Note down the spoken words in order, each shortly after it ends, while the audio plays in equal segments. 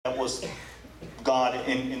was God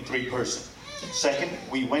in three persons. Second,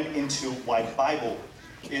 we went into why Bible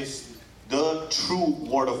is the true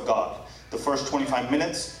Word of God. The first 25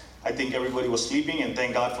 minutes, I think everybody was sleeping, and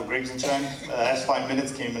thank God for Thankachan. The last 5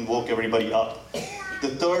 minutes came and woke everybody up. The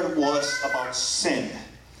third was about sin.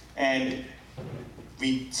 And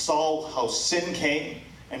we saw how sin came,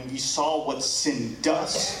 and we saw what sin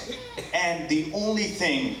does. And the only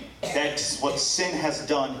thing that what sin has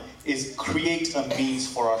done is create a means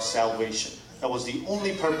for our salvation. That was the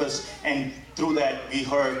only purpose, and through that we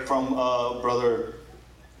heard from Brother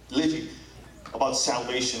Liddy about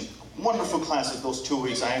salvation. Wonderful classes those 2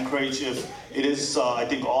 weeks. I encourage, if it is, I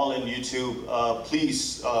think all in YouTube,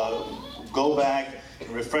 please go back and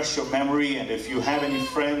refresh your memory. And if you have any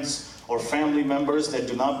friends or family members that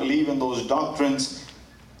do not believe in those doctrines,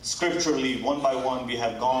 scripturally, one by one, we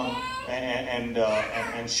have gone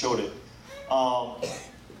and showed it.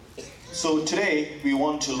 So today, we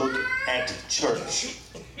want to look at church.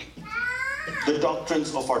 The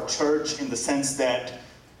doctrines of our church, in the sense that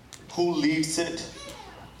who leads it,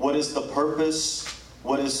 what is the purpose,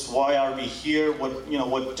 why are we here,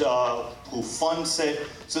 who funds it.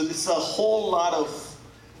 So it's a whole lot of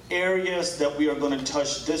areas that we are going to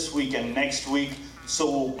touch this week and next week.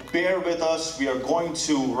 So bear with us. We are going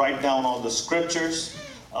to write down all the scriptures.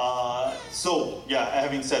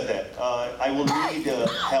 Having said that, I will need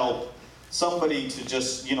help. Somebody to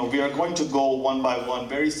just, we are going to go one by one,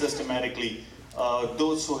 very systematically.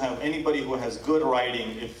 Those who have, anybody who has good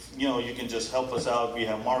writing, if you can just help us out. We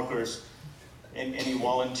have markers, and any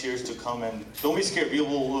volunteers to come, and don't be scared.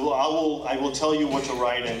 I will tell you what to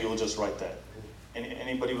write, and you'll just write that.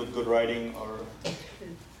 Anybody with good writing, or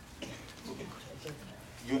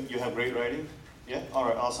you have great writing? Yeah. All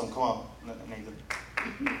right. Awesome. Come on, Nathan.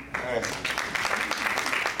 All right.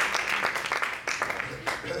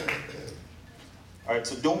 All right,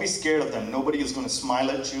 so don't be scared of them. Nobody is going to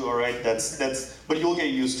smile at you, all right? But you'll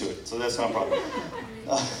get used to it, so that's not a problem.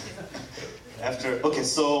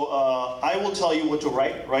 I will tell you what to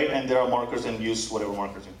write, right? And there are markers, and use whatever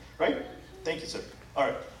markers you, right? Thank you, sir. All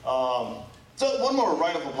right. So one more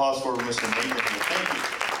round of applause for Mr. Nathan here. Thank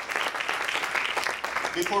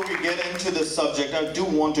you. Before we get into the subject, I do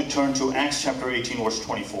want to turn to Acts chapter 18, verse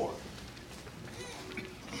 24.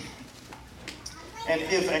 And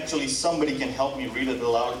if actually somebody can help me read it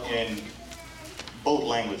aloud in both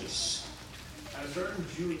languages. And a certain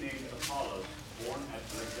Jew named Apollos, born at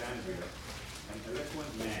Alexandria, an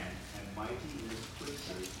eloquent man and mighty in the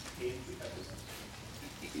scriptures, came to Ephesus.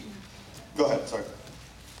 Go ahead, sorry.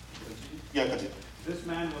 Yeah, continue. This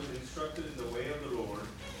man was instructed in the way of the Lord,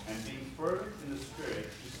 and being fervent in the Spirit,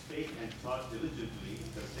 he spake and taught diligently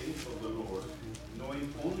the things of the Lord,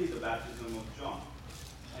 knowing only the baptism of John.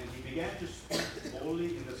 And he began to speak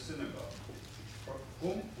boldly in the synagogue. For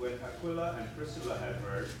whom, when Aquila and Priscilla had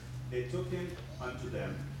heard, they took him unto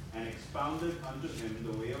them, and expounded unto him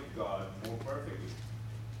the way of God more perfectly.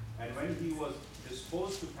 And when he was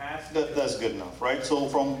disposed to pass... That's good enough, right? So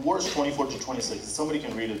from verse 24 to 26, somebody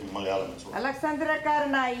can read it in Malayalam as well.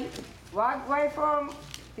 Alexandra-കാരനായി വാഗ്വൈഭവം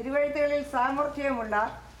തിരുവഴുത്തുകളിൽ സാമർഥ്യമുള്ള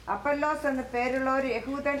Apollos എന്ന പേരുള്ള ഒരു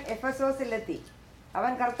യഹൂദൻ എഫെസോസിലെത്തി.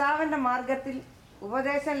 അവൻ കർത്താവിന്റെ മാർഗത്തിൽ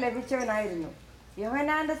ഉപദേശം ലഭിച്ചവനായിരുന്നു.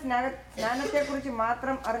 യോഹന്നാന്റെ സ്നാനത്തെക്കുറിച്ച്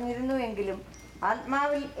മാത്രം അറിഞ്ഞിരുന്നുവെങ്കിലും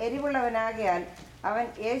ആത്മാവിൽ എരിവുള്ളവനാകയാൽ അവൻ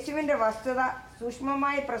യേശുവിൻ്റെ വസ്തുത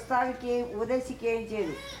സൂക്ഷ്മമായി പ്രസ്താവിക്കുകയും ഉപദേശിക്കുകയും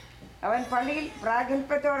ചെയ്തു. അവൻ പള്ളിയിൽ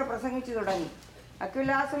പ്രാഗൽഭ്യത്തോടെ പ്രസംഗിച്ചു തുടങ്ങി.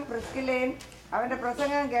 അക്വിലാസും പ്രിസ്കില്ലയും അവൻ്റെ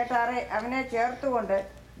പ്രസംഗം കേട്ടാറെ അവനെ ചേർത്തുകൊണ്ട്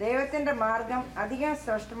ദൈവത്തിന്റെ മാർഗം അധികം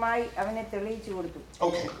സ്പഷ്ടമായി അവനെ തെളിയിച്ചു കൊടുത്തു.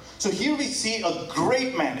 Okay, so here we see a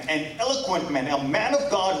great man, an eloquent man, a man of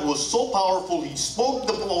God who was so powerful. He spoke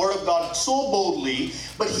the word of God so boldly,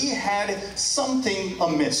 but he had something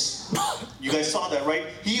amiss. You guys saw that, right?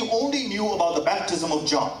 He only knew about the baptism of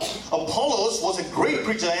John. Apollos was a great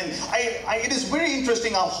preacher, and it is very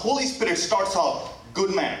interesting how Holy Spirit starts out.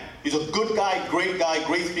 Good man. He's a good guy,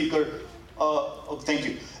 great speaker. Thank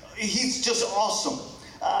you. He's just awesome.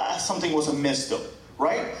 Something was amiss though,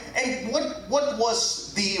 right? And what was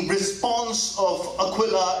the response of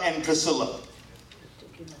Aquila and Priscilla?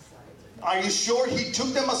 Are you sure he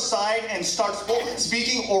took them aside and started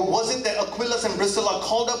speaking, or was it that Aquila and Priscilla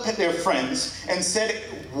called up their friends and said,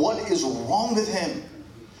 what is wrong with him?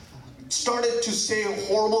 Started to say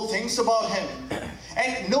horrible things about him.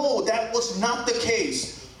 And no, that was not the case.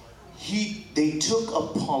 They took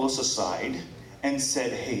Apollos aside and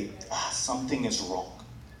said, hey, something is wrong.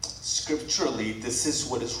 Scripturally, this is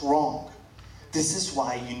what is wrong. This is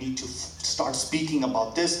why you need to start speaking about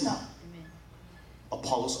this now. Amen.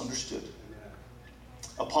 Apollos understood.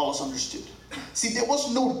 Apollos understood. See, there was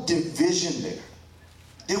no division there.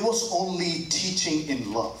 There was only teaching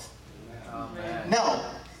in love. Amen. Now,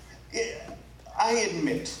 I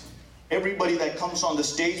admit, everybody that comes on the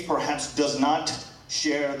stage perhaps does not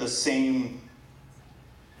share the same,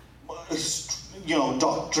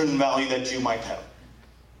 doctrine value that you might have.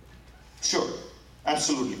 Sure,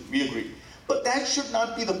 absolutely, we agree. But that should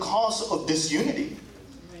not be the cause of disunity.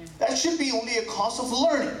 That should be only a cause of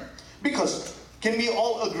learning. Because, can we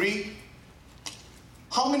all agree?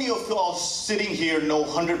 How many of you all sitting here know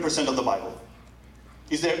 100% of the Bible?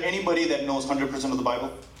 Is there anybody that knows 100% of the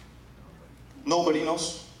Bible? Nobody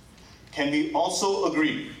knows? Can we also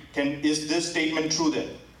agree? Is this statement true then?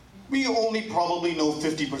 We only probably know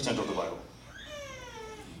 50% of the Bible.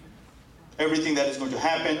 Everything that is going to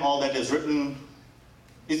happen, all that is written,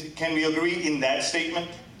 can we agree in that statement?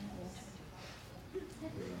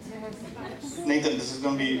 Nathan, this is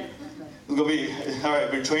going to be, all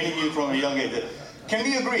right, we're training you from a young age. Can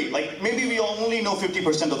we agree? Like, maybe we only know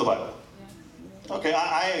 50% of the Bible. Okay,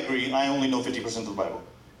 I agree, I only know 50% of the Bible.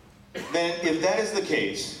 Then, if that is the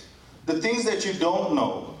case, the things that you don't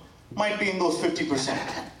know might be in those 50%.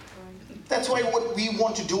 That's why what we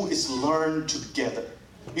want to do is learn together.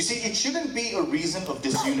 You see, it shouldn't be a reason of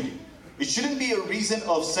disunity. It shouldn't be a reason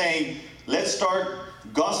of saying, let's start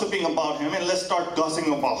gossiping about him and let's start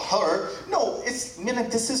gossiping about her. No,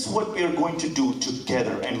 this is what we're going to do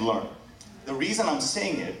together and learn. The reason I'm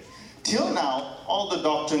saying it, till now, all the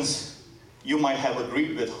doctrines you might have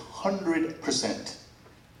agreed with 100%.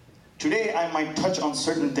 Today, I might touch on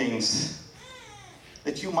certain things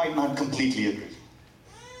that you might not completely agree.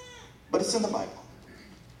 But it's in the Bible.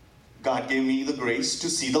 God gave me the grace to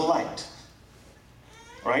see the light.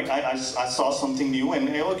 Right? I saw something new and,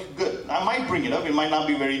 okay, good. I might bring it up. It might not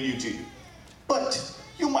be very new to you. But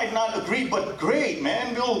you might not agree, but great,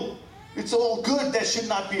 man. It's all good. That should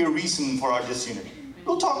not be a reason for our disunity.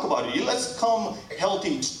 We'll talk about it. Let's come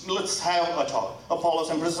healthy. Let's have a talk. Apollos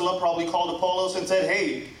and Priscilla probably called Apollos and said,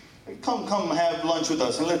 hey, come have lunch with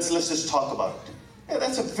us and let's just talk about it. Yeah,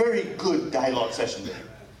 that's a very good dialogue session there.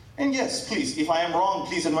 And yes, please, if I am wrong,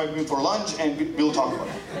 please invite me for lunch and we'll talk about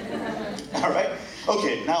it. All right?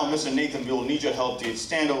 Okay, now, Mr. Nathan, we'll need your help to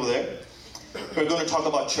stand over there. We're going to talk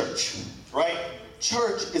about church, right?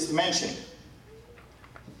 Church is mentioned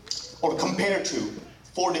or compared to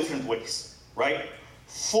 4 different ways, right?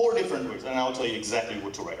 4 different ways, and I'll tell you exactly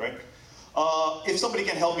what to write, right? If somebody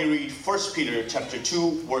can help me read 1 Peter chapter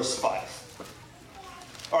 2, verse 5.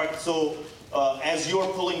 All right, so as you're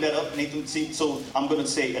pulling that up, Nathan, see, so I'm going to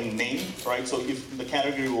say a name, right? So if the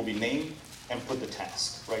category will be name and put the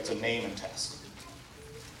task, right? So name and task.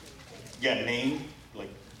 Yeah, name, like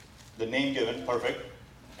the name given, perfect.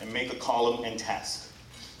 And make a column and task.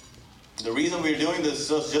 The reason we're doing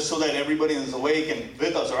this is just so that everybody is awake and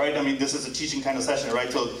with us, all right? I mean, this is a teaching kind of session,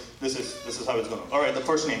 right? So this is how it's going. All right, the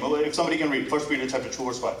first name. If somebody can read 1 Peter chapter 2,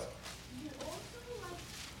 verse 5.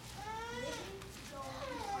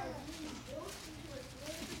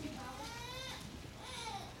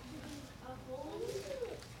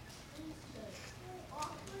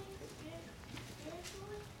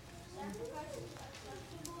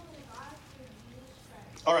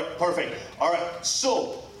 All right, perfect. All right,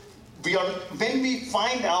 so when we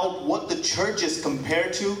find out what the church is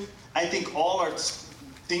compared to, I think all our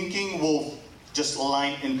thinking will just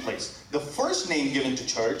align in place. The first name given to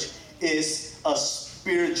church is a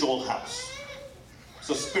spiritual house.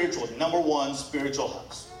 So spiritual, number 1, spiritual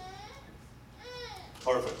house.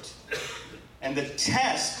 Perfect. And the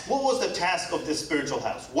task, what was the task of this spiritual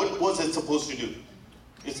house? What was it supposed to do?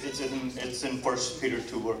 It's in 1 Peter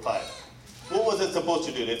 2 or 5. What was it supposed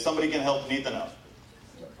to do? If somebody can help Nathan out.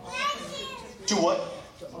 To what?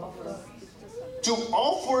 To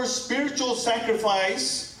offer spiritual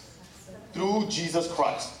sacrifice through Jesus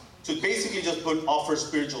Christ. So basically just put offer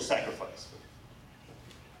spiritual sacrifice.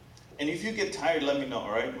 And if you get tired, let me know,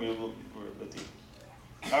 all right? We're with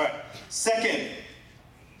you. All right. Second,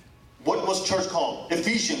 what was church called?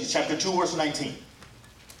 Ephesians chapter 2, verse 19.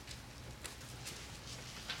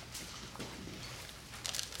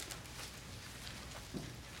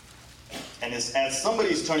 And as somebody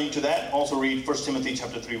is turning to that, also read 1 Timothy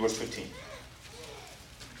chapter 3, verse 15.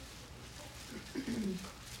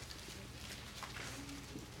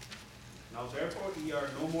 Now therefore ye are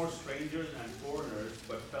no more strangers and foreigners,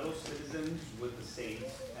 but fellow citizens with the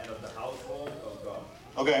saints and of the household of God.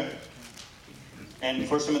 Okay. And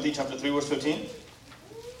 1 Timothy chapter 3, verse 15.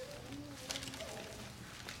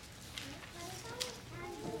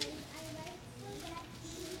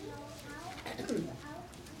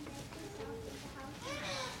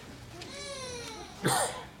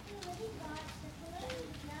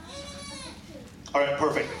 All right,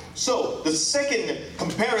 perfect. So the second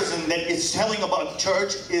comparison that it's telling about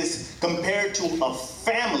church is compared to a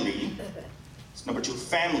family. It's number 2,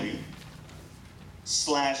 family /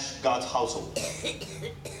 God's household.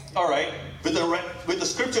 All right, with the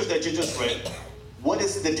scriptures that you just read, what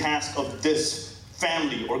is the task of this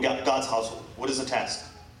family or God's household? What is the task?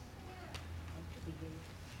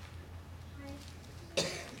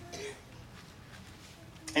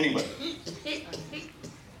 Anybody?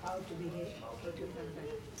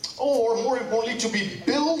 Or more importantly, to be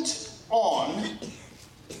built on.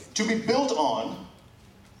 To be built on.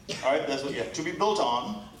 All right, that's what. Yeah, to be built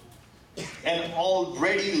on an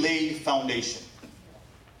already laid foundation.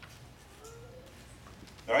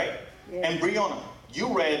 All right. Yeah. And Brianna,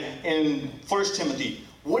 you read in 1 Timothy.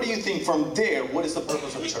 What do you think from there? What is the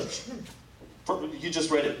purpose of church? You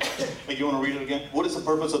just read it. Like, you want to read it again? What is the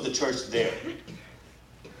purpose of the church there?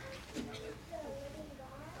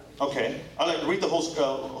 Okay, I'll read the whole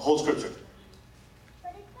scripture.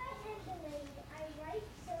 But if I am delayed, I write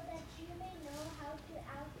so that you may know how to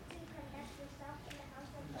conduct yourself in the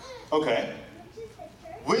house of God. Okay.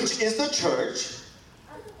 Which is the church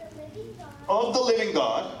of the living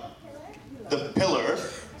God, the pillar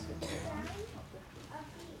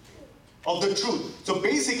of the truth. So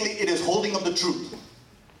basically, it is holding up the truth,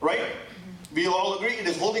 right? We all agree it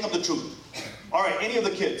is holding up the truth. All right, any of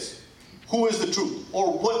the kids? Who is the truth? Or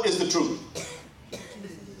what is the truth?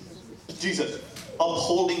 Jesus.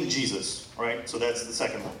 Upholding Jesus. Right? So that's the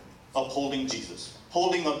second one. Upholding Jesus.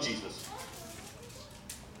 Holding up Jesus.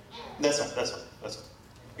 That's all.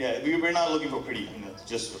 Yeah, we're not looking for pretty.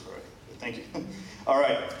 Just all right. Thank you. All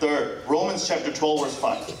right. Third, Romans chapter 12, verse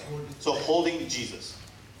 5. So holding Jesus.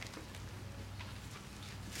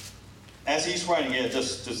 As he's writing, yeah,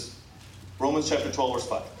 just Romans chapter 12, verse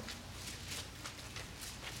 5.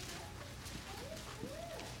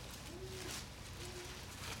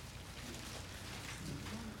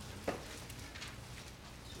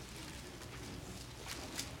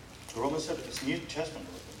 Romans chapter, it's New Testament.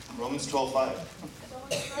 Romans 12:5.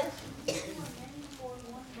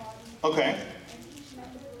 Okay.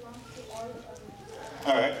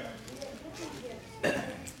 All right.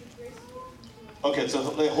 Okay, so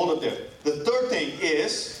hold up there. The third thing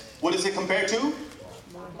is, what is it compared to?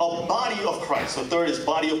 A body of Christ. So third is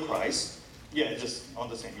body of Christ. Yeah, just on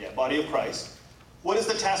the same. Yeah, body of Christ. What is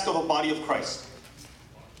the task of a body of Christ?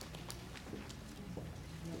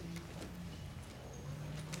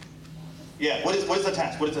 Yeah, what is the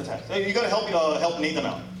task? What is the task? You gotta help Nathan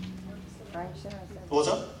out. What's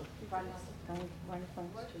up?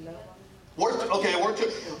 Work.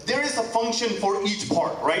 There is a function for each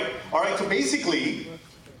part, right? All right. So basically,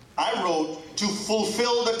 I wrote to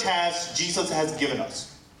fulfill the task Jesus has given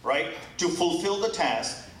us, right? To fulfill the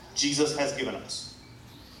task Jesus has given us.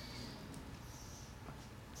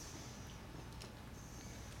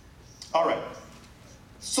 All right.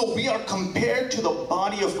 So we are compared to the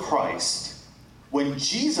body of Christ. When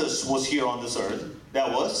Jesus was here on this earth,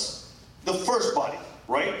 that was the first body,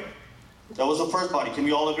 right? That was the first body. Can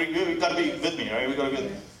we all agree? We've got to be with me, right? We've got to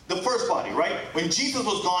be the first body, right? When Jesus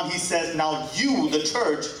was gone, he says, now you, the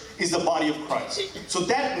church, is the body of Christ. So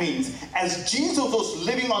that means, as Jesus was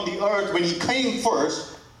living on the earth when he came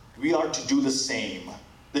first, we are to do the same.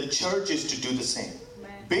 The church is to do the same.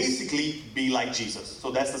 Basically, be like Jesus.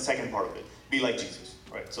 So that's the second part of it. Be like Jesus,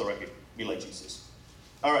 right? So right here, be like Jesus.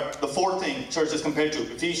 All right, the fourth thing church is compared to,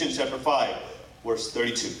 Ephesians chapter 5, verse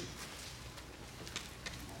 32. This is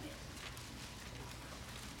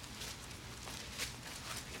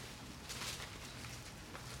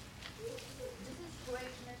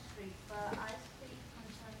great mystery, but I speak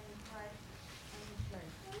concerning Christ and his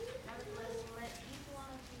church. Nevertheless, let each one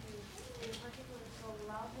of you in particular so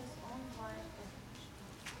love his own wife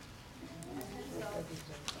as himself,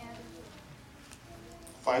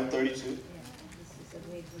 and 5:32.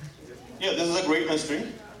 Yeah, this is a great mystery.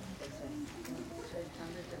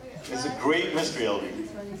 It's a great mystery, LB. This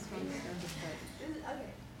is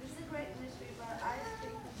a great mystery, but I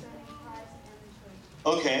speak concerning Christ and the church.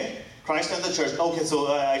 Okay, Christ and the church. Okay,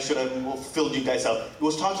 so I should have filled you guys out. It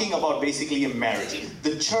was talking about basically a marriage.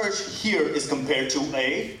 The church here is compared to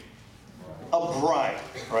a bride,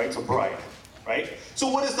 right? It's a bride, right? So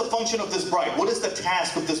what is the function of this bride? What is the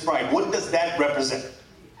task of this bride? What does that represent?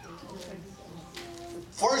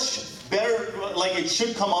 First, better, like it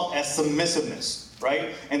should come up as submissiveness,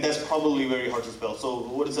 right? And that's probably very hard to spell. So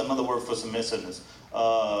what is another word for submissiveness?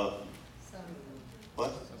 What?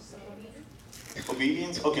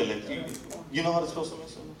 Obedience? Okay, you know how to spell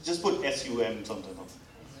submissive? Just put S-U-M something.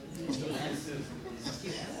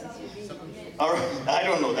 All right, I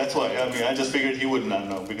don't know. That's why. I mean, I just figured he would not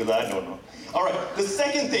know because I don't know. All right, the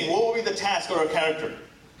second thing, what will be the task or a character?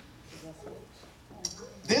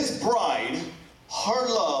 This bride, her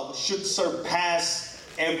love should surpass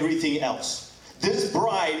everything else. This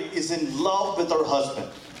bride is in love with her husband,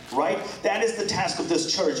 right? That is the task of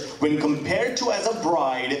this church. When compared to as a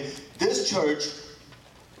bride, this church,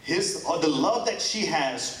 the love that she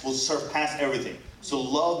has will surpass everything. So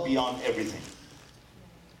love beyond everything.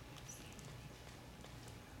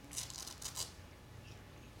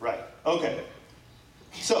 Right, okay.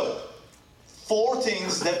 So, 4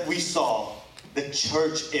 things that we saw the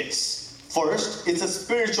church is. First, it's a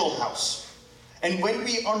spiritual house. And when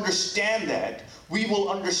we understand that, we will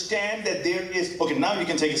understand that there is... Okay, now you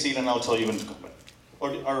can take a seat and I'll tell you when to come back.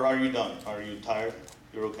 Or are you done? Are you tired?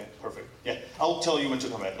 You're okay? Perfect. Yeah, I'll tell you when to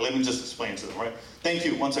come back. Let me just explain to them, right? Thank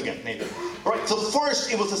you once again, Nathan. All right, so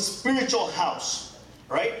first, it was a spiritual house,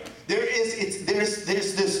 right? There's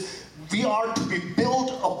this... We are to be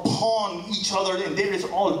built upon each other, and there is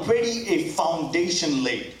already a foundation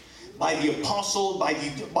laid by the apostle,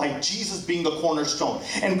 by Jesus being the cornerstone.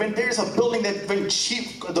 And when there is a building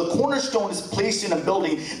the cornerstone is placed in a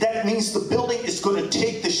building, that means the building is going to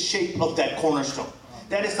take the shape of that cornerstone.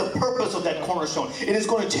 That is the purpose of that cornerstone. It is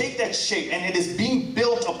going to take that shape and it is being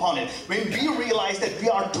built upon it. When we realize that we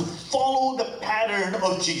are to follow the pattern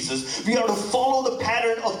of Jesus, we are to follow the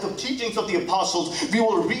pattern of the teachings of the apostles, we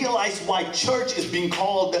will realize why church is being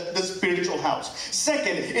called the spiritual house.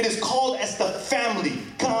 Second, it is called as the family,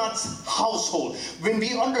 God's household. When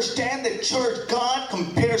we understand that church, God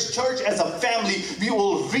compares church as a family, we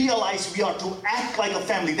will realize we are to act like a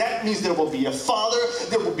family. That means there will be a father,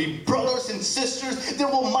 there will be brothers and sisters,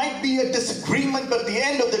 might be a disagreement, but at the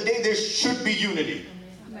end of the day, there should be unity.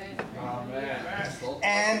 Amen.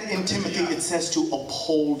 And in Timothy, it says to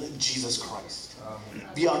uphold Jesus Christ.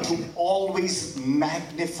 We are to always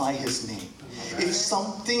magnify His name. If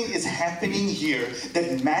something is happening here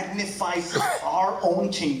that magnifies our own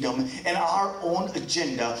kingdom and our own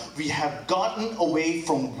agenda, we have gotten away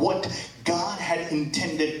from what God had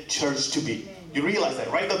intended church to be. You realize that,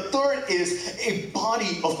 right? The third is a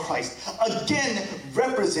body of Christ. Again,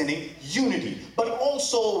 representing unity, but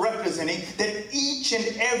also representing that each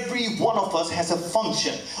and every one of us has a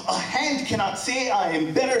function. A hand cannot say, I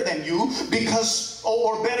am better than you,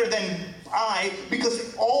 or better than I,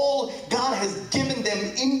 because all God has given them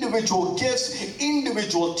individual gifts,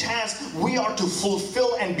 individual tasks. We are to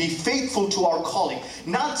fulfill and be faithful to our calling.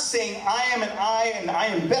 Not saying I am an I and I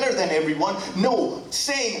am better than everyone. No,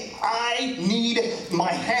 saying I need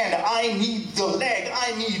my hand, I need the leg,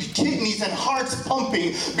 I need kidneys and hearts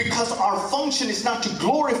pumping, because our function is not to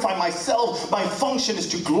glorify myself. My function is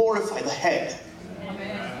to glorify the head.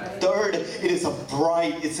 Amen. Third, it is a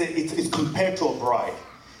bride. It's compared to a bride.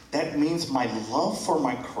 That means my love for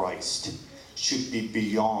my Christ should be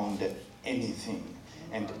beyond anything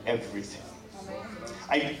and everything.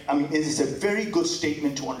 I mean, it is a very good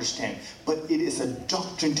statement to understand, but it is a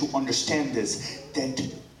doctrine to understand this, that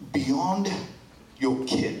beyond your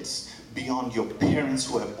kids, beyond your parents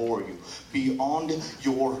who have bore you, beyond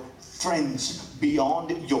your friends,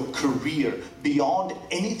 beyond your career, beyond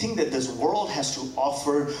anything that this world has to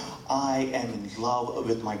offer, I am in love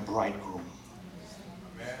with my bridegroom.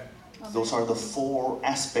 Those are the 4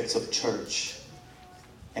 aspects of church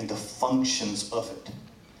and the functions of it.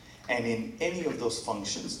 And in any of those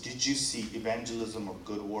functions, did you see evangelism or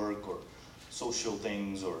good work or social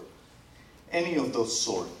things or any of those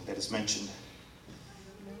sort that is mentioned?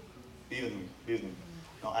 Be with me.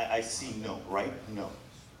 No, I see no, right? No.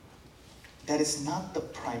 That is not the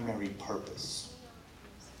primary purpose.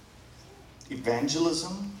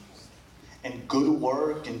 Evangelism and good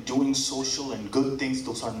work and doing social and good things,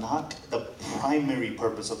 those are not the primary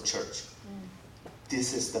purpose of church.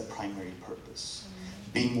 This is the primary purpose.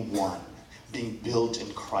 Being one, being built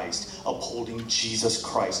in Christ, upholding Jesus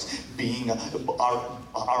Christ, being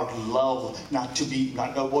our love,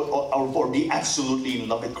 or be absolutely in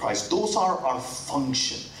love with Christ. Those are our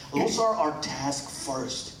function. Those are our task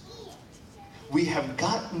first. We have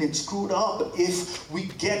gotten it screwed up if we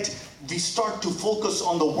start to focus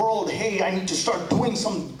on the world. Hey, I need to start doing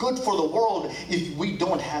some good for the world. If we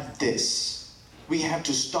don't have this, we have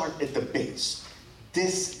to start at the base.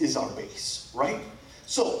 This is our base, right?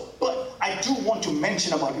 So, but I do want to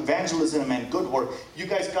mention about evangelism and good work. You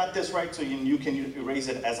guys got this, right? So you can erase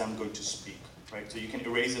it as I'm going to speak, right? So you can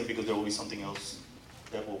erase it because there will be something else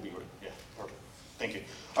that will be written. Yeah, perfect. Thank you.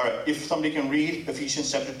 All right, if somebody can read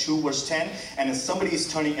Ephesians chapter 2, verse 10, and if somebody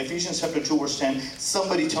is turning Ephesians chapter 2, verse 10,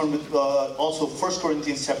 somebody turn with also 1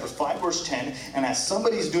 Corinthians chapter 5, verse 10, and as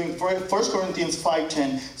somebody is doing 1 Corinthians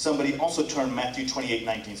 5:10, somebody also turn Matthew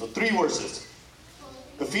 28:19. So 3 verses.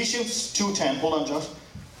 Ephesians 2:10. Hold on, Josh.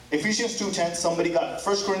 Ephesians 2:10. Somebody got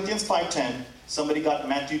 1 Corinthians 5:10. Somebody got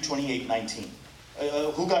Matthew 28:19.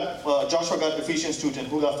 Who got, Joshua got Ephesians 2:10.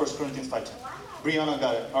 Who got 1 Corinthians 5:10? Brianna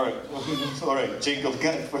got it. All right. All right. Jacob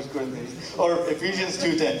got 1 Corinthians. Or Ephesians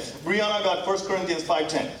 2:10. Brianna got 1 Corinthians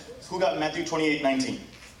 5:10. Who got Matthew 28:19?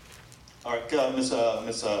 All right. Miss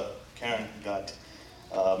Karen got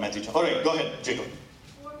Matthew 20. All right. Go ahead, Jacob.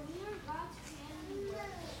 For we are God's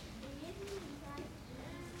handiwork, created in Christ.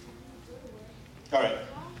 All right.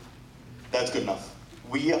 That's good enough.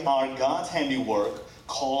 We are God's handiwork,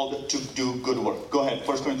 called to do good work. Go ahead.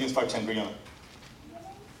 1 Corinthians 5:10, Brianna.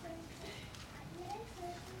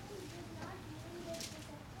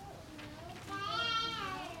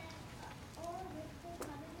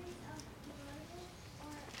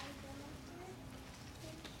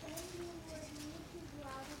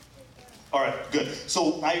 All right, good.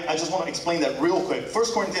 So I just want to explain that real quick.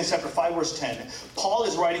 1 Corinthians chapter 5, verse 10. Paul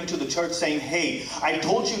is writing to the church saying, hey, I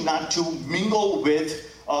told you not to mingle with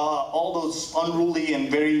all those unruly and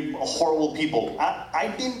very horrible people. I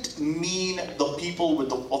didn't mean the people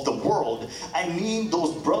of the world. I mean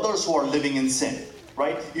those brothers who are living in sin.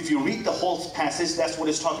 Right? If you read the whole passage, that's what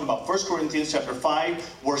it's talking about. 1 Corinthians chapter 5,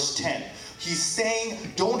 verse 10. He's saying,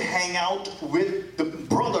 don't hang out with the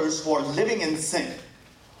brothers who are living in sin.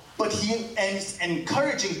 But he is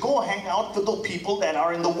encouraging, go hang out with the people that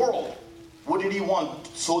are in the world. What did he want?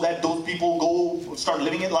 So that those people go start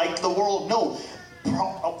living it like the world? No.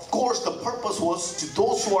 Of course, the purpose was to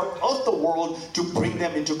those who are of the world to bring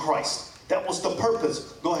them into Christ. That was the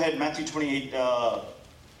purpose. Go ahead, Matthew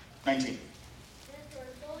 28:19.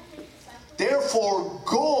 Therefore,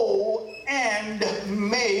 go and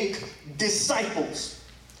make disciples.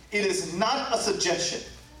 It is not a suggestion.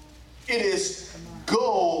 It is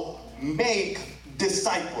go make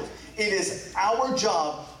disciples. It is our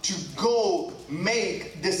job to go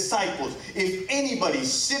make disciples. If anybody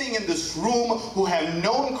sitting in this room who have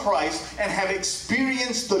known Christ and have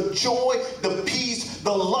experienced the joy, the peace,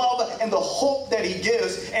 the love, and the hope that He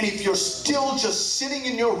gives, and if you're still just sitting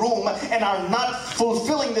in your room and are not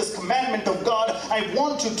fulfilling this commandment of God, I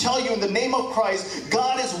want to tell you in the name of Christ,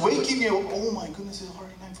 God is waking you. Oh my goodness, it's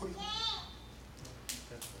already 9:40.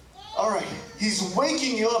 All right, He's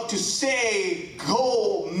waking you up to say,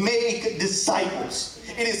 go make disciples.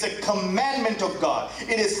 It is a commandment of God.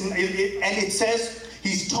 And it says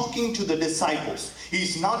He's talking to the disciples.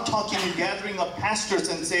 He's not talking and gathering up pastors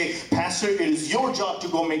and say, Pastor, it is your job to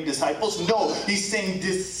go make disciples. No, He's saying,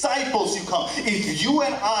 disciples, you come. If you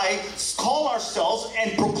and I call ourselves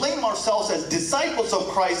and proclaim ourselves as disciples of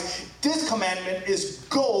Christ, this commandment is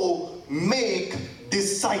go make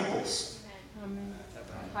disciples.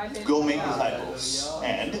 Go make disciples.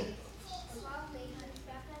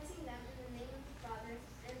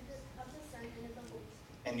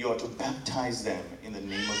 And you are to baptize them in the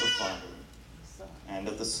name of the Father and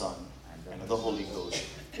of the Son and of the Holy Ghost.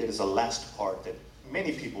 It is the last part that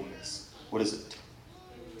many people miss. What is it?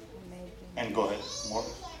 And go ahead, more.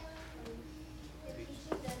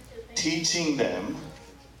 Teaching them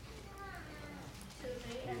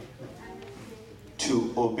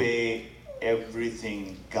to obey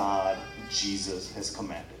everything God, Jesus has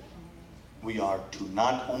commanded. We are to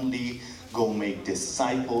not only go make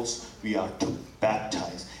disciples, we are to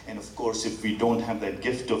baptize. And of course, if we don't have that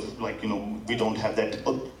gift of, we don't have that,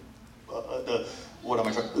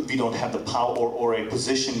 we don't have the power or a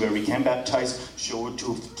position where we can baptize, show it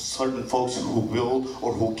to certain folks who will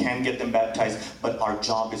or who can get them baptized. But our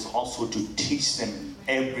job is also to teach them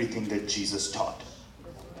everything that Jesus taught.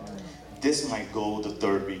 This might go the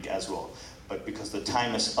third week as well. But because the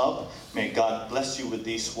time is up, may God bless you with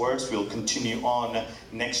these words. We'll continue on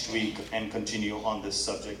next week and continue on this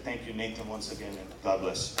subject. Thank you, Nathan, once again, and God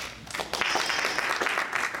bless you.